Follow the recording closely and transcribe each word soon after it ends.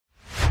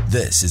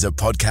This is a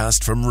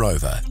podcast from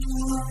Rover.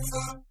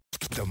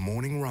 The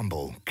Morning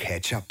Rumble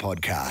Catch-Up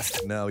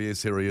Podcast. Now,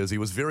 yes, here he is. He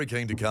was very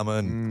keen to come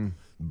in,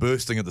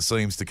 bursting at the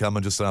seams to come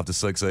in just after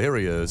 6. So here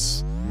he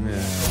is.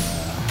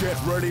 Get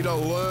ready to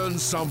learn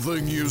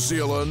something, New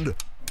Zealand.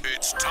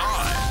 It's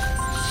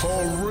time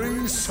for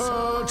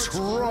Research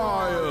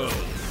Ryan.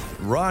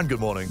 Ryan, good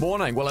morning.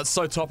 Morning. Well, it's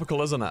so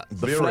topical, isn't it?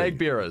 The Very. flag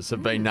bearers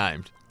have been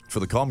named. For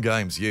the Com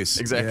Games, yes.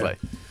 Exactly.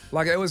 Yeah.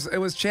 Like it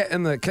was chat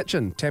in the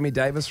kitchen. Tammy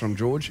Davis from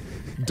George,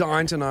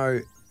 dying to know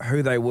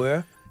who they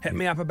were. Hit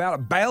me up about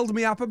it, bailed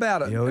me up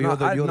about it. You're And I had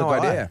the no guy.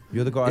 idea.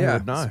 You're the guy who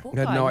would know. I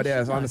had no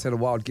idea. So I just had a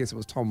wild guess. It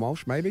was Tom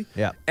Walsh, maybe.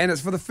 Yeah. And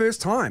it's for the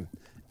first time.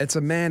 It's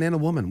a man and a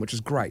woman, which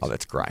is great. Oh,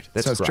 that's great.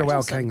 That's so it's great.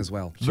 Joelle King as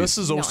well. This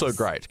is also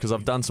great because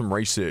I've done some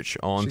research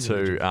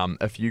onto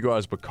if you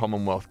guys were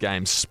Commonwealth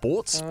Games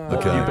sports,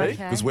 what would you be?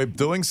 Because we're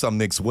doing some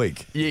next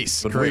week.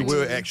 Yes, But correct. we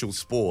were actual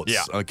sports.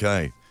 Yeah.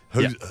 Okay.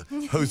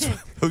 Who's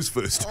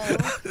first?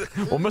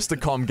 Well, Mr.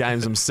 Com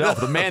Games himself,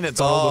 the man that's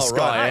on all the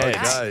Sky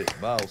ads. Okay,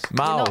 Miles. You're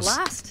not Miles.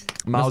 last.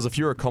 Miles, if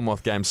you're a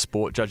Commonwealth Games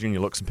sport, judging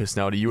your looks and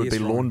personality, you would Yes,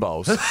 be Ryan. lawn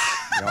bowls. Oh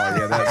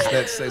yeah,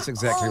 that's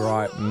exactly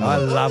right. I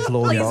love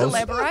lawn Please bowls.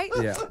 elaborate.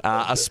 Yeah,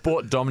 A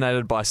sport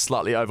dominated by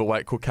slightly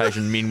overweight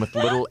Caucasian men with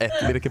little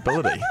athletic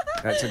ability.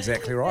 that's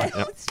exactly right.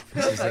 That's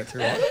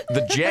exactly right.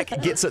 The jack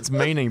gets its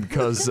meaning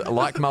because,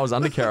 like Miles'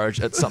 undercarriage,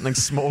 it's something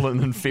small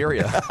and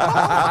inferior.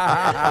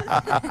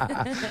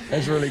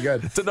 That's really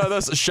good. To know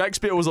this,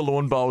 Shakespeare was a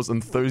lawn bowls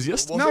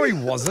enthusiast. No, he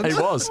wasn't. He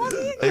was.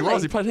 He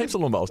was. He played heaps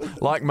of lawn bowls.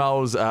 Like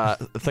Miles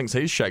thinks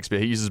he's Shakespeare.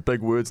 He uses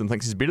big words and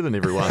thinks he's better than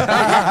everyone.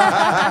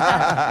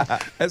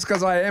 It's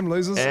because I am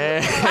losers.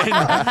 And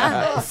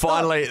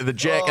finally, the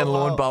jack and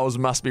lawn bowls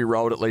must be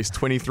rolled at least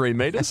 23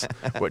 metres,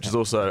 which is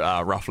also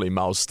roughly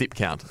Miles' step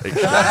count each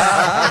day.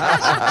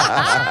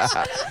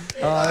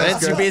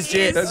 That's your best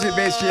yet. That's your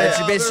best yet. That's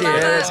your best yet.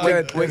 Yeah, that's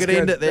good. We That's could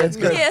end good. it there. That's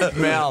good. Yeah.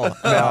 Mel,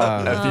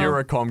 if you were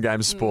a Com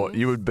Games sport,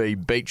 you would be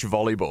beach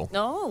volleyball.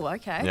 Oh,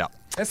 okay. Yeah.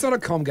 That's not a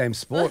Com game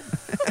sport.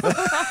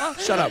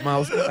 Shut up,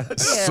 Miles.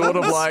 Sort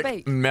of like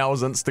Speak.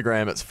 Mel's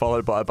Instagram, it's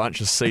followed by a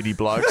bunch of seedy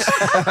blokes.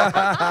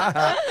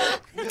 Has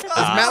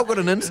Mel got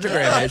an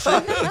Instagram,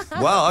 actually?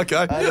 Wow, okay.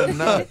 I didn't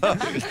know.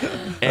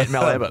 At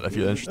Mel Abbott, if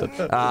you're interested.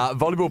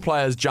 Volleyball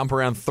players jump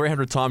around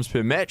 300 times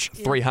per match.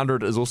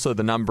 300 is also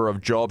the number of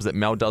jobs that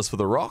Mel does for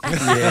The Rock.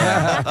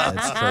 Yeah,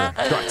 that's true.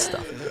 Great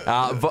stuff.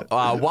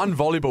 One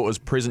volleyball is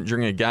present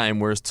during a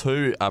game, whereas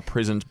two are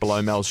present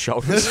below Mel's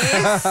shoulders.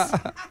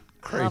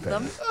 Love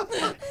them.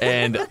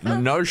 And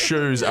no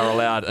shoes are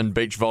allowed in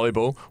beach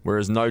volleyball,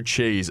 whereas no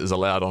cheese is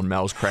allowed on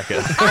Mel's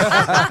cracker.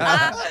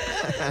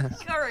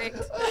 Correct.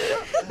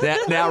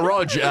 Now,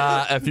 Rog,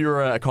 if you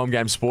were a Com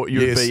Game sport, you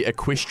would Yes. be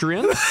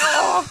equestrian.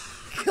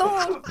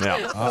 God.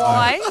 Yeah.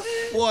 Why?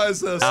 Why is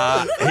this?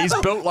 He's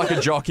built like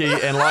a jockey,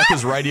 and like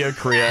his radio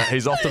career,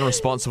 he's often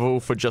responsible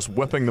for just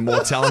whipping the more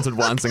talented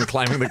ones and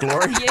claiming the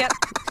glory. Yep.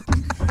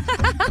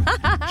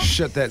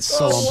 Shit, that's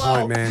so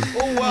on point, man.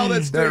 Oh, wow,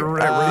 that's That deep.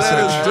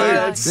 research.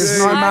 That's There's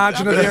deep. no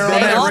margin of error on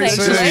Hang that on,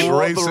 research.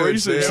 actually.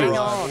 Research there. Hang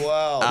on.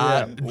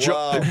 Wow.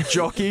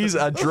 Jockeys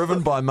are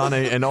driven by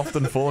money and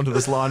often fall into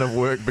this line of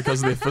work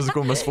because of their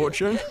physical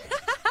misfortune.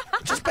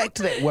 Just back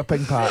to that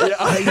whipping part.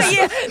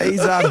 Yeah.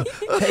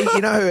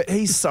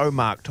 He's so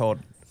Mark Todd.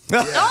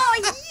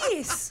 Oh,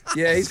 yes.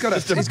 Yeah, he's got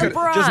Just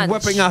Brunch.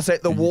 whipping us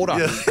at the water.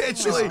 Yeah,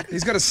 actually,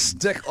 he's got to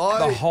stick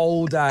the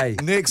whole day.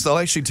 next, I'll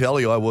actually tell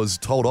you I was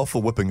told off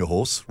for whipping a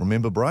horse.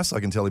 Remember, Bryce? I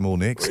can tell him all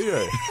next.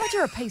 God,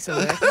 you're a piece of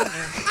work.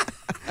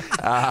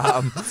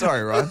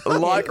 Sorry, Ryan.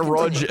 Like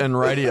Rog in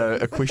radio,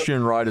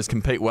 equestrian riders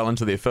compete well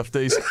into their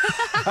 50s.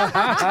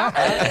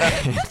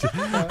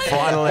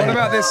 Finally, What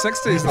about their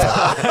 60s, though?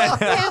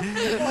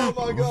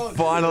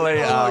 Finally,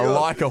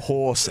 like a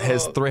horse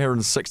has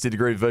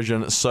 360-degree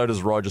vision, so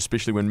does Rog,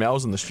 especially when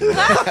Mel's in the studio.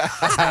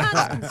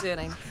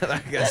 Concerning.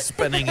 Like a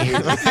spinning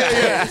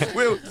head.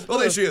 Well,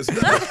 there she is.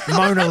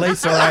 Mona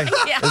Lisa, eh?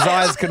 His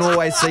eyes can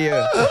always see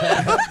her.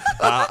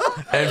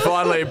 And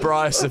finally,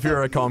 Bryce, if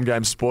you're a Com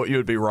Game sport, you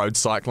would be road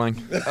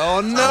cycling.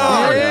 Oh,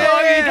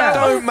 no.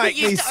 Don't make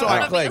me You don't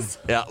wanna cycling. miss.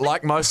 Yeah,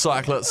 like most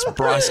cyclists,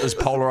 Bryce is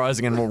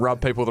polarising and will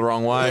rub people the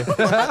wrong way.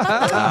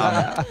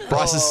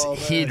 Bryce's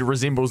head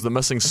resembles the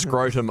missing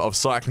scrotum of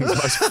cycling's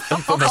most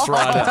infamous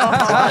rider,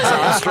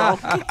 Lance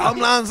Armstrong. I'm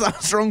Lance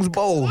Armstrong's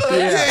ball.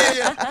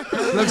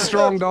 Look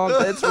strong, dog.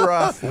 That's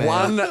rough, man.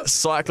 One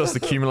cyclist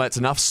accumulates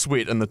enough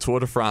sweat in the Tour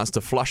de France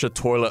to flush a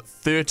toilet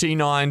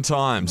 39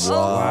 times.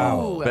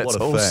 Wow. That's What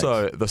a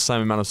also the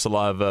same amount of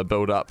saliva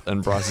build up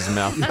in Bryce's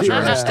mouth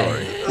during the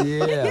story.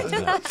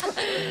 Yeah.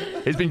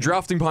 He's been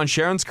drafting behind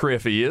Sharon's career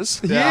for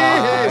years.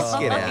 Yes.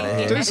 Get out of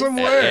here. Do some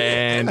work.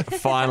 And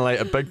finally,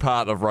 a big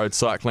part of road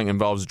cycling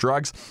involves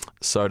drugs.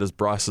 So does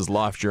Bryce's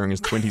life during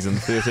his 20s and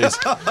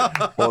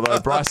 30s. Although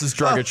Bryce's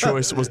drug of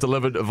choice was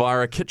delivered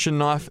via a kitchen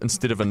knife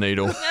instead of a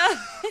needle.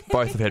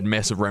 Both have had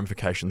massive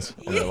ramifications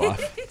on their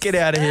life. Get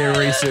out of here,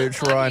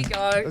 research, Ryan.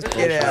 There you go.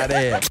 Get out of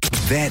here.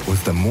 That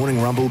was the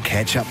Morning Rumble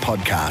Catch-Up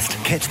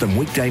Podcast. Catch them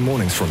weekday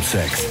mornings from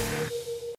 6.